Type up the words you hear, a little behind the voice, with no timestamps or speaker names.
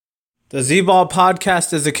The Z-Ball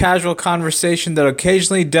podcast is a casual conversation that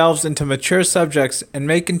occasionally delves into mature subjects and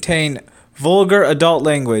may contain vulgar adult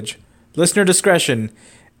language. Listener discretion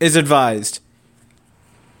is advised.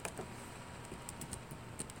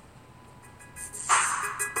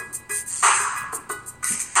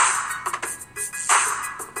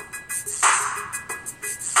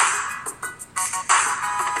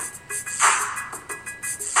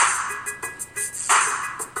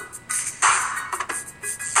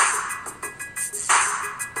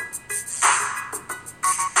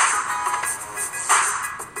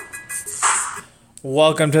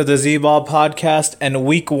 Welcome to the Z-Ball podcast and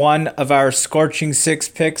week one of our Scorching 6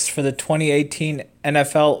 picks for the 2018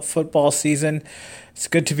 NFL football season. It's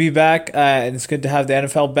good to be back, and it's good to have the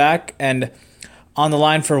NFL back. And on the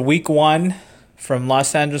line for week one from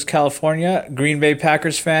Los Angeles, California, Green Bay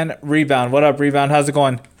Packers fan, Rebound. What up, Rebound? How's it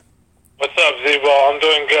going? What's up, Z-Ball? I'm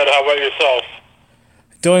doing good. How about yourself?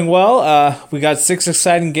 Doing well. We got 6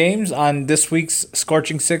 exciting games on this week's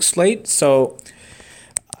Scorching 6 slate, so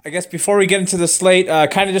I guess before we get into the slate,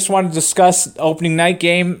 kind of just want to discuss the opening night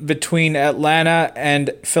game between Atlanta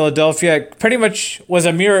and Philadelphia. It pretty much was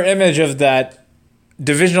a mirror image of that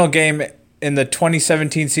divisional game in the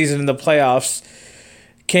 2017 season in the playoffs.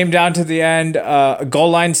 Came down to the end, a goal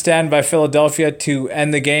line stand by Philadelphia to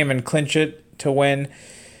end the game and clinch it to win,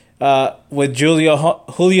 with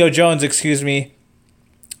Julio Jones,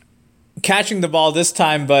 catching the ball this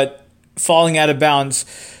time but falling out of bounds.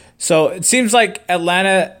 So it seems like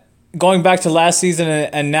Atlanta, going back to last season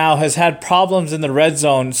and now, has had problems in the red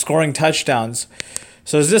zone scoring touchdowns.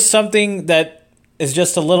 So is this something that is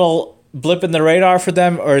just a little blip in the radar for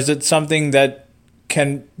them, or is it something that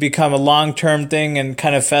can become a long-term thing and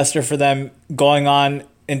kind of fester for them going on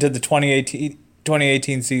into the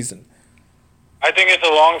 2018 season? I think it's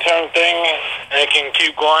a long-term thing, and it can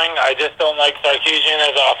keep going. I just don't like Sarkisian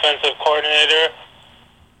as an offensive coordinator,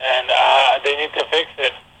 and they need to fix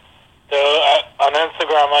it. So on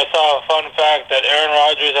Instagram, I saw a fun fact that Aaron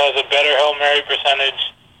Rodgers has a better Hail Mary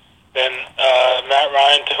percentage than Matt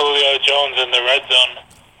Ryan to Julio Jones in the red zone.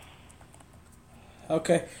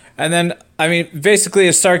 Okay. And then, basically,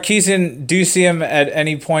 is Sarkisian, do you see him at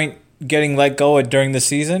any point getting let go during the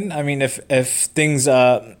season? If things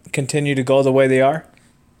continue to go the way they are?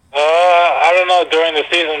 I don't know. During the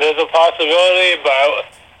season, there's a possibility, but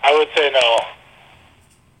I would say no.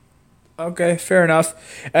 Okay, fair enough.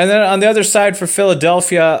 And then on the other side for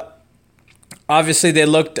Philadelphia, obviously they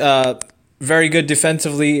looked very good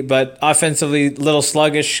defensively, but offensively a little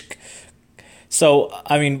sluggish. So,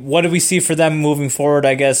 what do we see for them moving forward?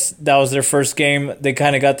 I guess that was their first game. They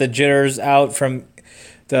kind of got the jitters out from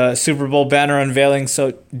the Super Bowl banner unveiling.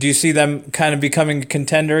 So do you see them kind of becoming a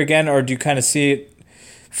contender again, or do you kind of see it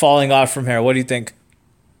falling off from here? What do you think?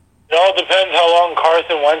 It all depends how long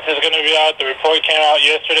Carson Wentz is going to be out. The report came out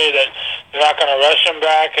yesterday that they're not going to rush him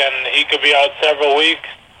back, and he could be out several weeks.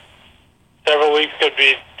 Several weeks could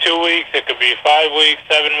be 2 weeks. It could be 5 weeks,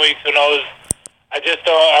 7 weeks. Who knows?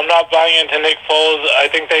 I'm not buying into Nick Foles. I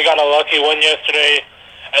think they got a lucky win yesterday.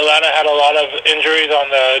 Atlanta had a lot of injuries on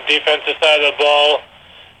the defensive side of the ball,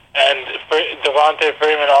 and Devontae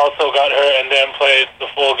Freeman also got hurt and didn't play the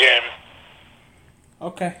full game.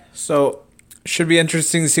 Okay, so should be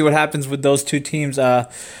interesting to see what happens with those two teams.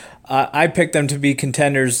 I picked them to be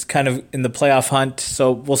contenders kind of in the playoff hunt,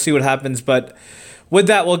 so we'll see what happens. But with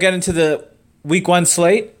that, we'll get into the week one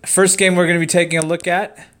slate. First game we're going to be taking a look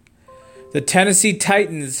at, the Tennessee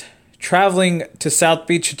Titans traveling to South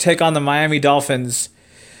Beach to take on the Miami Dolphins.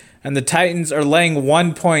 And the Titans are laying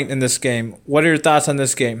 1 point in this game. What are your thoughts on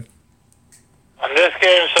this game? On this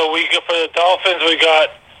game, for the Dolphins, we got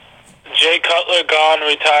Jay Cutler gone,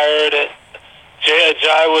 retired. Jay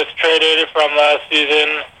Ajayi was traded from last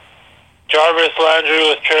season. Jarvis Landry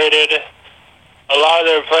was traded. A lot of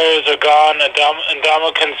their players are gone.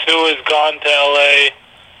 Ndamukong Suh is gone to L.A.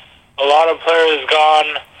 A lot of players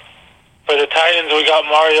gone. For the Titans, we got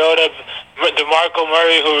DeMarco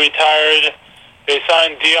Murray, who retired. They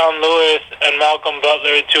signed Dion Lewis and Malcolm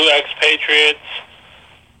Butler, 2 expatriates.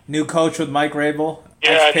 New coach with Mike Rabel,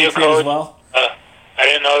 expatriate new coach as well. I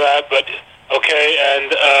didn't know that, but okay.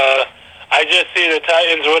 And I just see the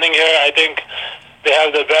Titans winning here. I think they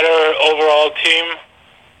have the better overall team,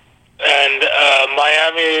 and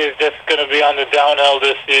Miami is just going to be on the downhill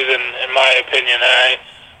this season, in my opinion.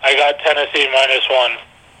 I got Tennessee -1.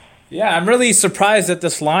 Yeah, I'm really surprised at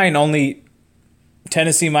this line, only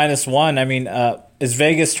Tennessee -1. Is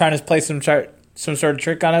Vegas trying to play some sort of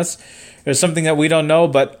trick on us? There's something that we don't know,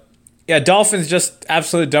 but yeah, Dolphins just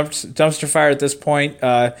absolute dumpster fire at this point.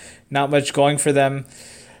 Not much going for them.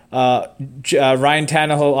 Ryan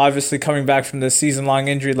Tannehill obviously coming back from the season-long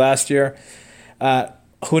injury last year.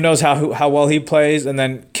 Who knows how well he plays. And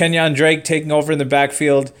then Kenyon Drake taking over in the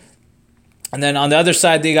backfield. And then on the other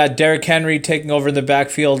side, they got Derrick Henry taking over in the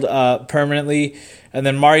backfield permanently. And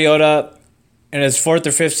then Mariota in his 4th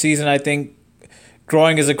or 5th season, I think,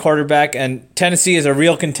 growing as a quarterback. And Tennessee is a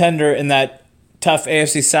real contender in that tough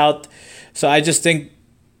AFC South. So I just think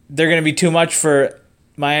they're going to be too much for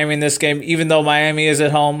Miami in this game, even though Miami is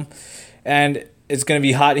at home and it's going to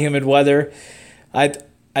be hot, humid weather.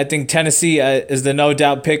 I think Tennessee is the no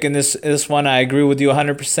doubt pick in this one. I agree with you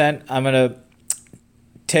 100%. I'm going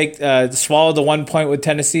to swallow the 1 point with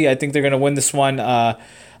Tennessee. I think they're going to win this one. I'm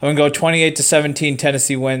going to go 28-17.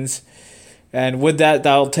 Tennessee wins. And with that,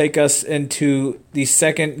 that'll take us into the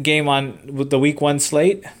second game with the Week 1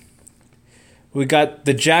 slate. We got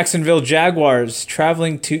the Jacksonville Jaguars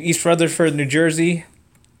traveling to East Rutherford, New Jersey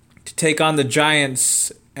to take on the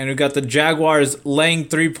Giants. And we got the Jaguars laying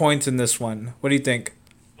 3 points in this one. What do you think?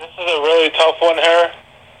 This is a really tough one here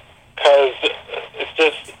because it's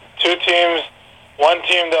just two teams. One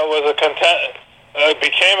team that was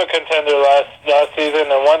became a contender last season,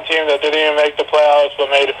 and one team that didn't even make the playoffs but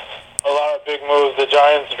made a lot of big moves. The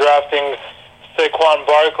Giants drafting Saquon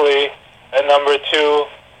Barkley at number 2,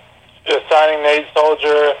 signing Nate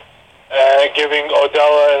Soldier, giving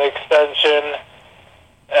Odella an extension,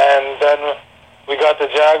 and then we got the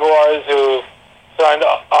Jaguars who signed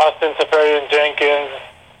Austin Seferian-Jenkins.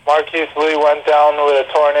 Marquise Lee went down with a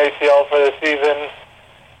torn ACL for the season.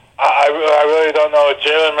 I really don't know.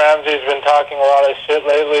 Jalen Ramsey's been talking a lot of shit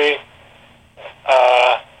lately.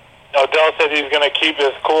 Odell said he's going to keep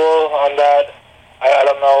his cool on that. I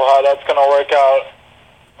don't know how that's going to work out.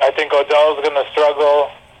 I think Odell's going to struggle.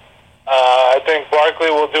 I think Barkley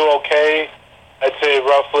will do okay. I'd say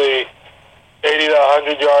roughly 80 to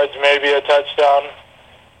 100 yards, maybe a touchdown.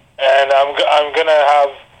 And I'm gonna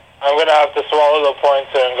have to swallow the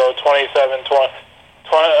points and go 20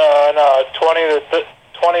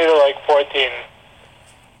 to like 14.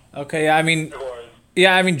 Okay, I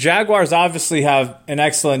mean, Jaguars obviously have an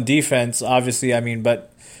excellent defense, obviously,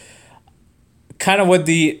 but kind of with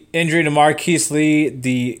the injury to Marquise Lee,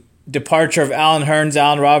 the departure of Allen Hurns,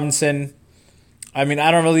 Allen Robinson, I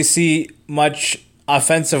don't really see much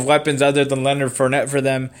offensive weapons other than Leonard Fournette for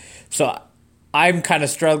them. So I'm kind of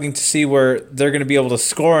struggling to see where they're going to be able to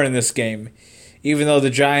score in this game. Even though the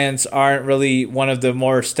Giants aren't really one of the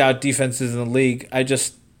more stout defenses in the league, I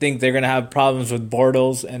just think they're going to have problems with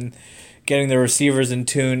Bortles and getting the receivers in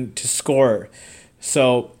tune to score.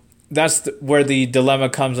 So that's where the dilemma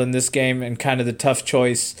comes in this game and kind of the tough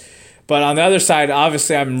choice. But on the other side,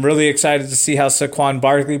 obviously, I'm really excited to see how Saquon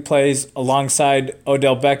Barkley plays alongside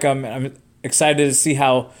Odell Beckham. I'm excited to see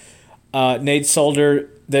how Nate Solder,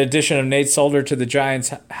 the addition of Nate Solder to the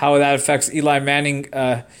Giants, how that affects Eli Manning,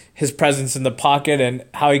 his presence in the pocket, and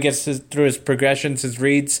how he gets through his progressions, his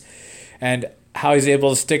reads, and how he's able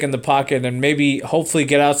to stick in the pocket and maybe hopefully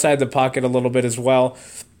get outside the pocket a little bit as well.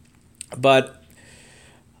 But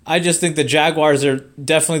I just think the Jaguars are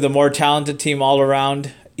definitely the more talented team all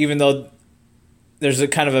around, even though there's a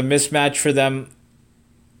kind of a mismatch for them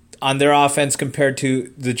on their offense compared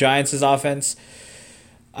to the Giants' offense.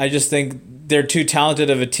 I just think they're too talented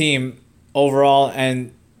of a team overall,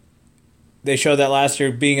 and they showed that last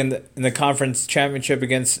year being in the conference championship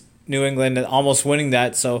against New England and almost winning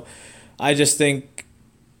that. So I just think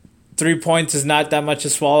 3 points is not that much to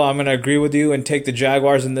swallow. I'm going to agree with you and take the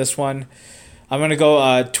Jaguars in this one. I'm going to go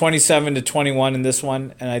 27-21 in this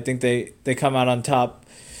one, and I think they come out on top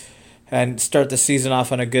and start the season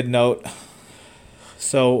off on a good note.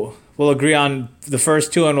 So we'll agree on the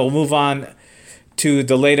first two, and we'll move on to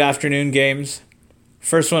the late afternoon games.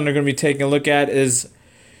 First one we're going to be taking a look at is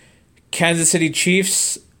Kansas City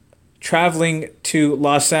Chiefs traveling to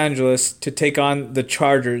Los Angeles to take on the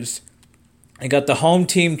Chargers. I got the home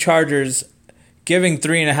team Chargers giving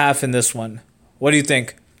 3.5 in this one. What do you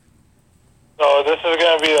think? So this is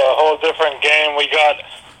going to be a whole different game. We got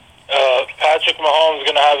Patrick Mahomes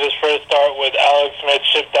going to have his first start with Alex Smith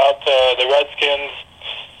shipped out to the Redskins.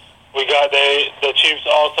 We got the Chiefs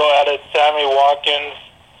also added Sammy Watkins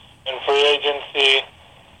in free agency.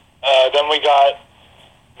 Then we got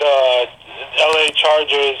the LA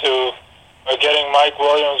Chargers who are getting Mike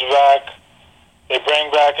Williams back. They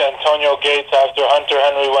bring back Antonio Gates after Hunter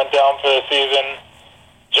Henry went down for the season.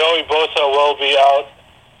 Joey Bosa will be out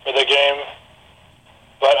for the game.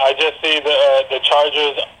 But I just see the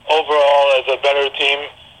Chargers overall as a better team,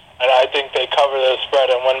 and I think they cover the spread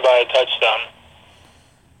and win by a touchdown.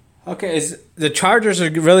 Okay, the Chargers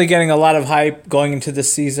are really getting a lot of hype going into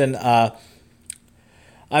this season. Are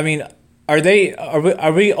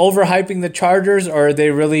are we overhyping the Chargers, or are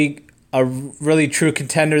they really a really true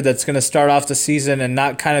contender that's going to start off the season and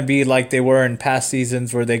not kind of be like they were in past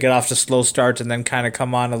seasons where they get off to slow starts and then kind of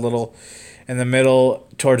come on a little in the middle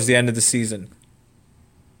towards the end of the season?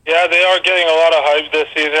 Yeah, they are getting a lot of hype this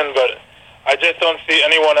season, but I just don't see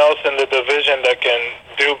anyone else in the division that can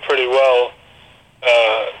do pretty well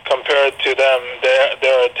compared to them.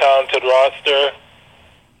 They're a talented roster,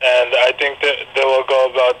 and I think that they will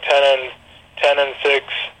go about 10-6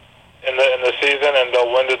 in the season, and they'll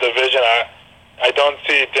win the division. I don't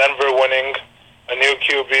see Denver winning. A new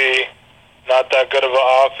QB, not that good of an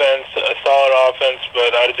offense, a solid offense,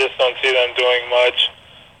 but I just don't see them doing much.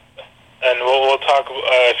 And we'll talk.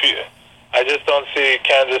 I just don't see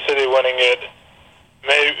Kansas City winning it.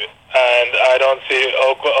 Maybe, and I don't see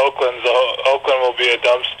Oakland will be a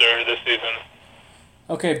dumpster this season.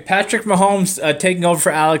 Okay, Patrick Mahomes taking over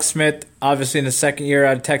for Alex Smith, obviously in the second year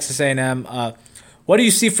out of Texas A&M. What do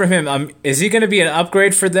you see from him? Is he going to be an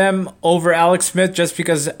upgrade for them over Alex Smith just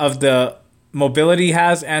because of the mobility he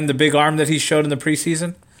has and the big arm that he showed in the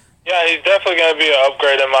preseason? Yeah, he's definitely going to be an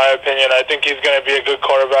upgrade in my opinion. I think he's going to be a good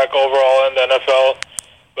quarterback overall in the NFL.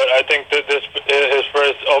 But I think that this his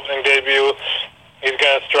first opening debut, he's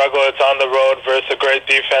going to struggle. It's on the road versus a great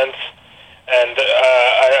defense. And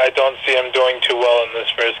I don't see him doing too well in this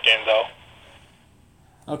first game, though.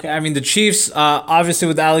 Okay, I mean, the Chiefs, obviously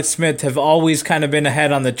with Alex Smith, have always kind of been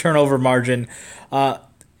ahead on the turnover margin.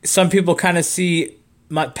 Some people kind of see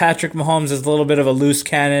Patrick Mahomes as a little bit of a loose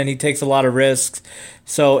cannon. He takes a lot of risks.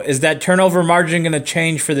 So is that turnover margin going to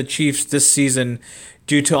change for the Chiefs this season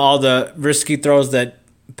due to all the risky throws that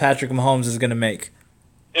Patrick Mahomes is going to make?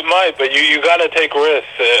 It might, but you got to take risks.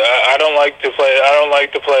 I don't like to play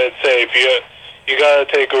it safe. You got to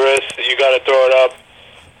take risks. You got to throw it up.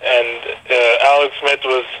 And Alex Smith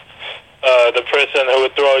was the person who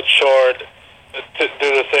would throw it short to do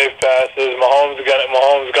the safe passes. Mahomes got an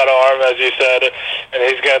arm, as you said, and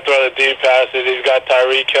he's going to throw the deep passes. He's got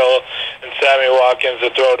Tyreek Hill and Sammy Watkins to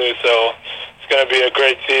throw to, so it's going to be a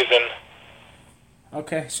great season.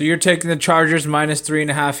 Okay, so you're taking the Chargers minus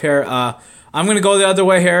 3.5 here. I'm going to go the other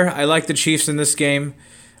way here. I like the Chiefs in this game.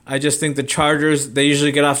 I just think the Chargers, they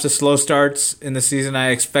usually get off to slow starts in the season. I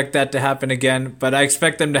expect that to happen again, but I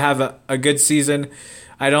expect them to have a good season.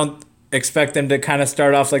 I don't expect them to kind of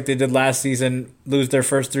start off like they did last season, lose their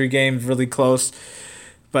first 3 games really close.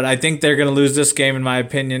 But I think they're going to lose this game, in my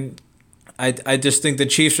opinion. I just think the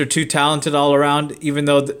Chiefs are too talented all around, even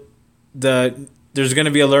though there's going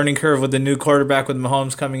to be a learning curve with the new quarterback with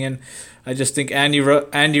Mahomes coming in. I just think Andy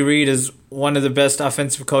Reid is one of the best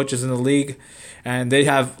offensive coaches in the league, and they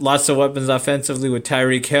have lots of weapons offensively with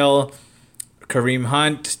Tyreek Hill, Kareem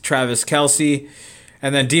Hunt, Travis Kelce,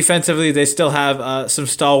 and then defensively they still have some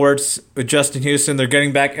stalwarts with Justin Houston. They're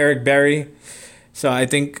getting back Eric Berry, so I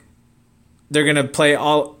think they're going to play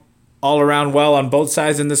all around well on both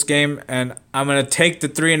sides in this game, and I'm going to take the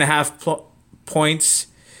 3.5 points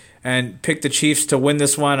and pick the Chiefs to win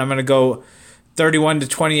this one. I'm going to go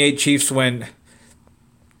 31-28 Chiefs win.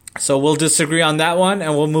 So we'll disagree on that one,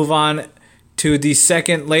 and we'll move on to the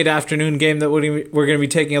second late afternoon game that we're going to be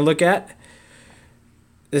taking a look at.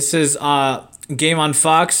 This is a game on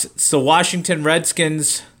Fox. It's the Washington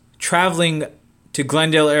Redskins traveling to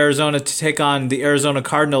Glendale, Arizona to take on the Arizona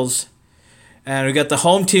Cardinals. And we got the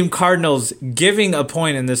home team Cardinals giving a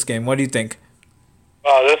point in this game. What do you think?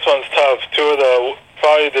 This one's tough.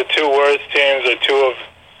 Probably the 2 worst teams, or 2 of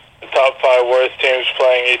the top 5 worst teams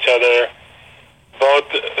playing each other. Both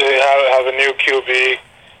have a new QB.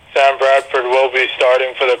 Sam Bradford will be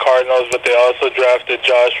starting for the Cardinals, but they also drafted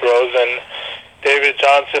Josh Rosen. David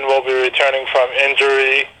Johnson will be returning from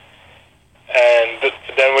injury. And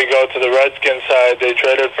then we go to the Redskins side. They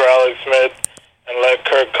traded for Alex Smith and let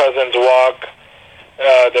Kirk Cousins walk.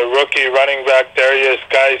 The rookie running back Darius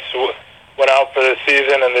Geis went out for the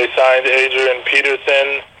season, and they signed Adrian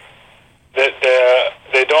Peterson.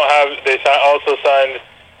 They also signed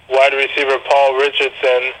wide receiver Paul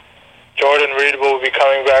Richardson. Jordan Reed will be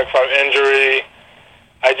coming back from injury.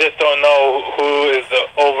 I just don't know who is the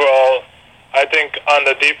overall. I think on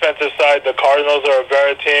the defensive side, the Cardinals are a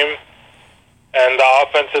better team, and the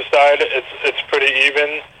offensive side, it's pretty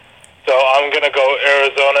even. So I'm going to go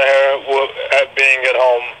Arizona here at being at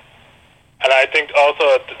home. And I think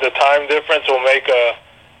also the time difference will make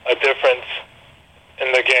a difference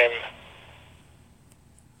in the game.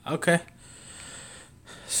 Okay.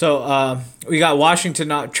 So we got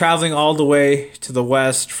Washington traveling all the way to the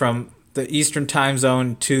west from the Eastern time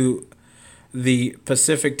zone to the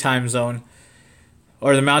Pacific time zone,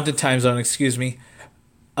 or the Mountain time zone, excuse me.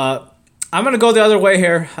 I'm going to go the other way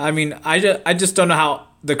here. I mean, I just don't know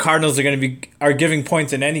the Cardinals are giving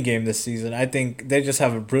points in any game this season. I think they just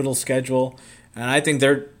have a brutal schedule, and I think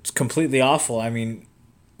they're completely awful. I mean,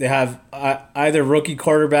 they have either rookie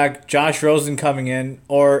quarterback Josh Rosen coming in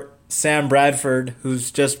or Sam Bradford,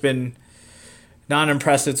 who's just been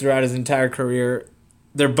non-impressive throughout his entire career.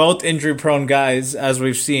 They're both injury-prone guys, as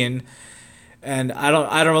we've seen, and I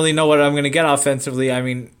don't really know what I'm going to get offensively. I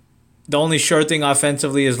mean, the only sure thing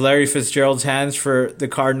offensively is Larry Fitzgerald's hands for the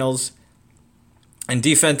Cardinals. And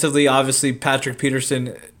defensively, obviously, Patrick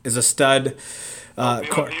Peterson is a stud. For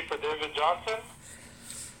David Johnson?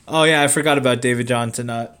 Oh, yeah, I forgot about David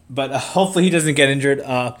Johnson. But hopefully he doesn't get injured.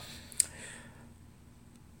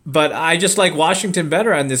 But I just like Washington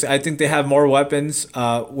better on this. I think they have more weapons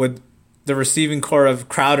with the receiving core of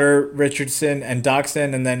Crowder, Richardson, and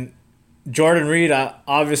Doxson. And then Jordan Reed,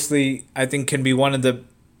 obviously, I think can be one of the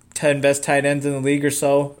 10 best tight ends in the league or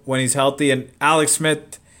so when he's healthy. And Alex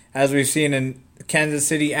Smith, as we've seen in Kansas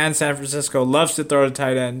City and San Francisco, loves to throw to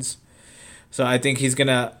tight ends. So I think he's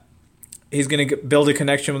gonna build a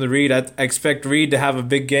connection with Reed. I expect Reed to have a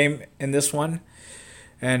big game in this one.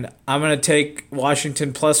 And I'm going to take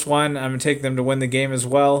Washington +1. I'm going to take them to win the game as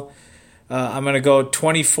well. I'm going to go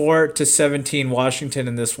 24-17 Washington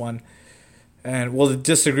in this one. And we'll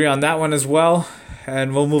disagree on that one as well.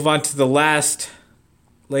 And we'll move on to the last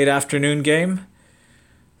late afternoon game.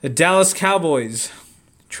 The Dallas Cowboys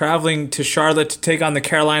traveling to Charlotte to take on the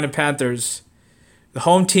Carolina Panthers. The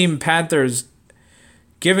home team Panthers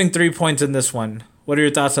giving 3 points in this one. What are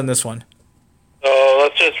your thoughts on this one? So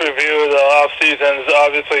let's just review the off seasons.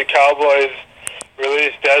 Obviously, Cowboys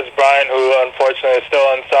released Des Bryant, who unfortunately is still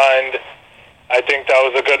unsigned. I think that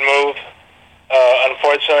was a good move.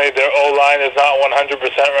 Unfortunately, their O-line is not 100%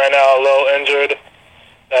 right now, a little injured.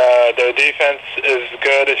 Their defense is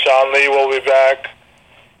good. Sean Lee will be back.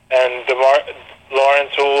 And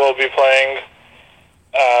Lawrence will be playing.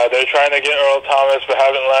 They're trying to get Earl Thomas, but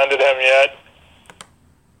haven't landed him yet.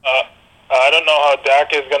 I don't know how Dak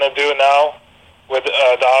is going to do now with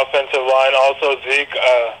the offensive line. Also,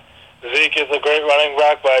 Zeke is a great running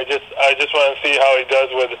back, but I just want to see how he does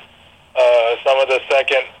with some of the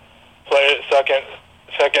second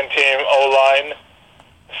team O-line.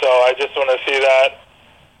 So I just want to see that.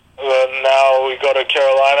 Now we go to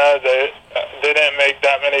Carolina. They didn't make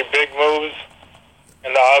that many big moves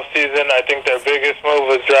in the offseason. I think their biggest move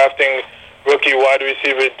was drafting rookie wide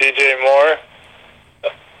receiver DJ Moore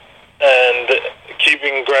and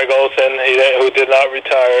keeping Greg Olsen, who did not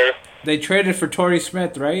retire. They traded for Torrey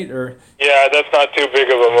Smith, right? Yeah, that's not too big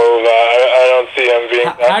of a move. I don't see him being...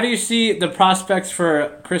 How do you see the prospects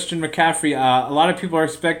for Christian McCaffrey? A lot of people are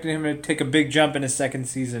expecting him to take a big jump in his second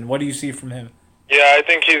season. What do you see from him? Yeah, I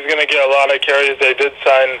think he's going to get a lot of carries. They did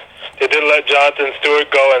let Jonathan Stewart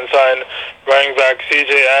go and sign running back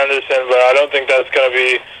C.J. Anderson, but I don't think that's going to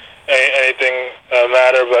be anything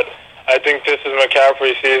matter. But I think this is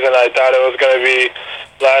McCaffrey's season. I thought it was going to be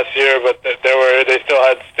last year, but they still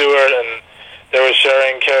had Stewart and they were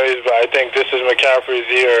sharing carries. But I think this is McCaffrey's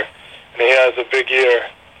year, and he has a big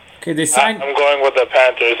year. Okay, they signed. I'm going with the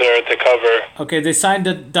Panthers there to cover. Okay, they signed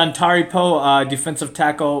Dontari Poe, defensive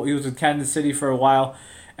tackle. He was with Kansas City for a while.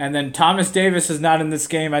 And then Thomas Davis is not in this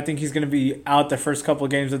game. I think he's going to be out the first couple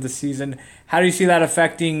of games of the season. How do you see that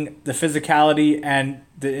affecting the physicality and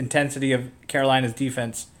the intensity of Carolina's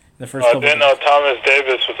defense in the first couple of games? I didn't know Thomas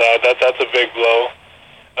Davis was out. That's a big blow.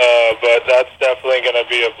 But that's definitely going to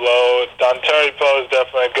be a blow. Dontari Poe is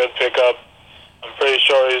definitely a good pickup. I'm pretty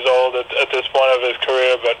sure he's old at this point of his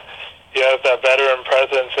career, but he has that veteran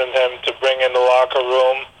presence in him to bring in the locker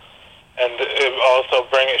room and also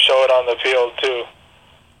show it on the field too.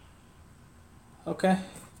 Okay.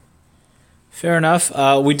 Fair enough.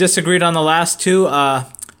 We disagreed on the last two. I'm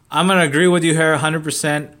going to agree with you here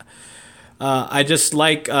 100%. I just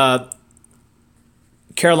like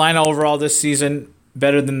Carolina overall this season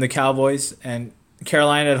better than the Cowboys. And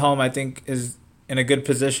Carolina at home, I think, is in a good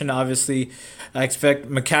position. Obviously, I expect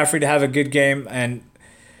McCaffrey to have a good game. And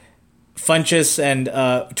Funchess and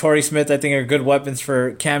Torrey Smith, I think, are good weapons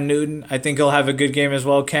for Cam Newton. I think he'll have a good game as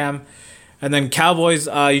well, Cam. And then Cowboys,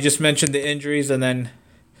 you just mentioned the injuries, and then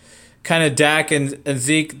kind of Dak and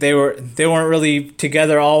Zeke, they weren't really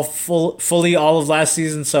together fully all of last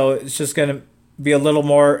season, so it's just going to be a little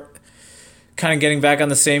more kind of getting back on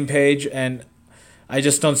the same page, and I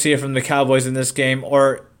just don't see it from the Cowboys in this game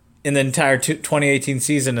or in the entire 2018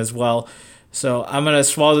 season as well. So I'm going to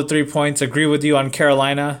swallow the 3 points, agree with you on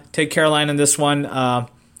Carolina. Take Carolina in this one. I'm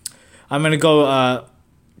going to go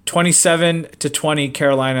 27-20,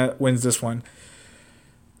 Carolina wins this one.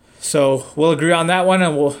 So we'll agree on that one,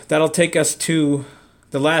 and that'll take us to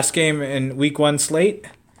the last game in Week 1 slate,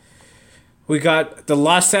 we got the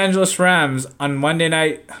Los Angeles Rams on Monday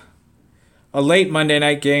night, a late Monday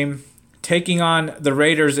night game, taking on the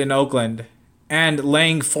Raiders in Oakland and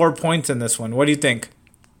laying 4 points in this one. What do you think?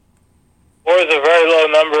 4 is a very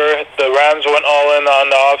low number. The Rams went all in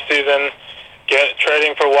on the offseason,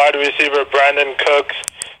 trading for wide receiver Brandon Cooks,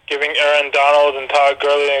 giving Aaron Donald and Todd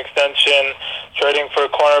Gurley an extension, trading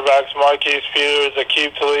for cornerbacks Marquise Peters,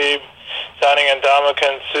 Aqib Talib, signing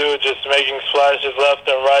Ndamukong Suh, just making splashes left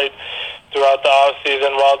and right throughout the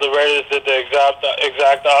offseason, while the Raiders did the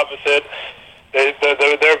exact opposite.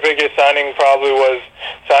 Their biggest signing probably was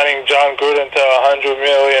signing John Gruden to a $100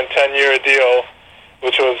 million 10-year deal,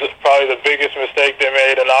 which was probably the biggest mistake they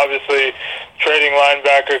made, and obviously trading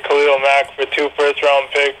linebacker Khalil Mack for 2 first-round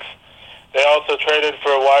picks. They also traded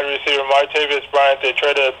for wide receiver Martavis Bryant. They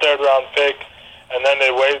traded a 3rd-round pick, and then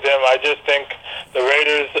they waived him. I just think the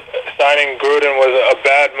Raiders signing Gruden was a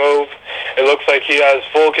bad move. It looks like he has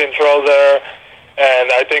full control there,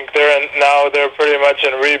 and I think they're pretty much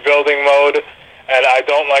in rebuilding mode, and I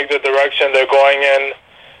don't like the direction they're going in.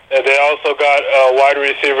 They also got wide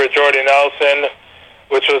receiver Jordy Nelson,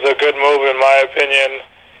 which was a good move in my opinion.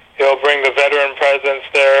 He'll bring the veteran presence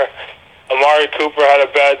there. Amari Cooper had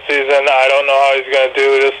a bad season. I don't know how he's going to do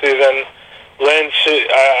this season. Lynch,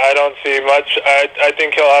 I don't see much. I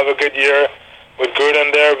think he'll have a good year with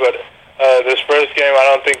Gruden there, but this first game, I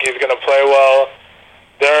don't think he's going to play well.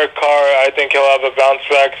 Derek Carr, I think he'll have a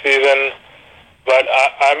bounce-back season, but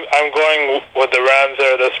I'm going with the Rams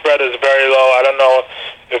there. The spread is very low. I don't know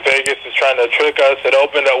if Vegas is trying to trick us. It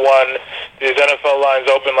opened at 1. These NFL lines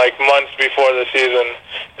opened like months before the season.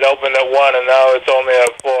 It opened at 1, and now it's only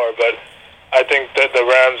at 4, but I think that the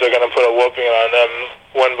Rams are going to put a whooping on them,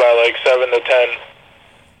 win by like 7-10.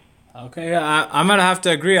 Okay, I'm going to have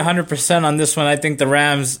to agree 100% on this one. I think the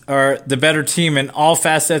Rams are the better team in all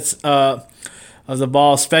facets of the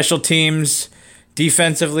ball. Special teams,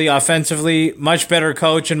 defensively, offensively, much better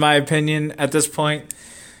coach in my opinion at this point.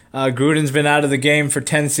 Gruden's been out of the game for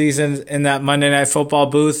 10 seasons in that Monday Night Football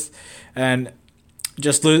booth and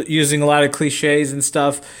just using a lot of cliches and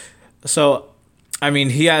stuff. So, I mean,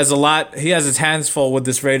 he has his hands full with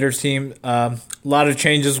this Raiders team. A lot of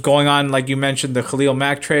changes going on, like you mentioned, the Khalil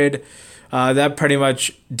Mack trade. That pretty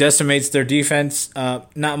much decimates their defense.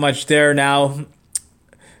 Not much there now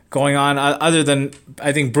going on, other than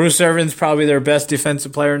I think Bruce Irvin's probably their best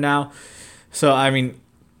defensive player now. So, I mean,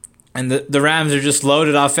 and the Rams are just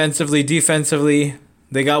loaded offensively, defensively.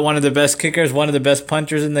 They got one of the best kickers, one of the best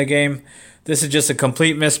punchers in the game. This is just a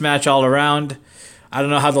complete mismatch all around. I don't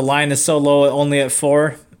know how the line is so low, only at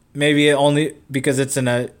 4. Maybe only because it's in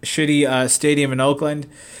a shitty stadium in Oakland.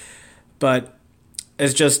 But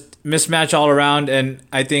it's just mismatch all around, and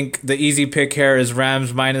I think the easy pick here is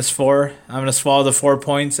Rams -4. I'm going to swallow the 4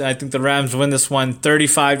 points, and I think the Rams win this one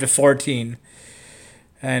 35-14.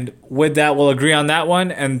 And with that, we'll agree on that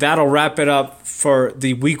one, and that'll wrap it up for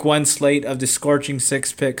the Week 1 slate of the Scorching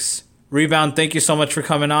 6 picks. Rebound, thank you so much for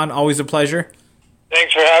coming on. Always a pleasure.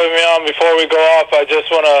 Thanks for having me on. Before we go off, I just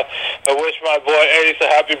want to wish my boy Ace a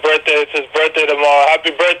happy birthday. It's his birthday tomorrow.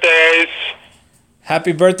 Happy birthday, Ace.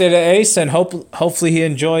 Happy birthday to Ace, and hopefully he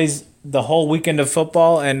enjoys the whole weekend of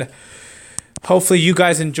football, and hopefully you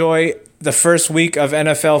guys enjoy the first week of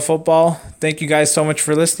NFL football. Thank you guys so much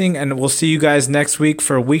for listening, and we'll see you guys next week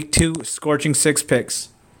for Week 2 Scorching 6 picks.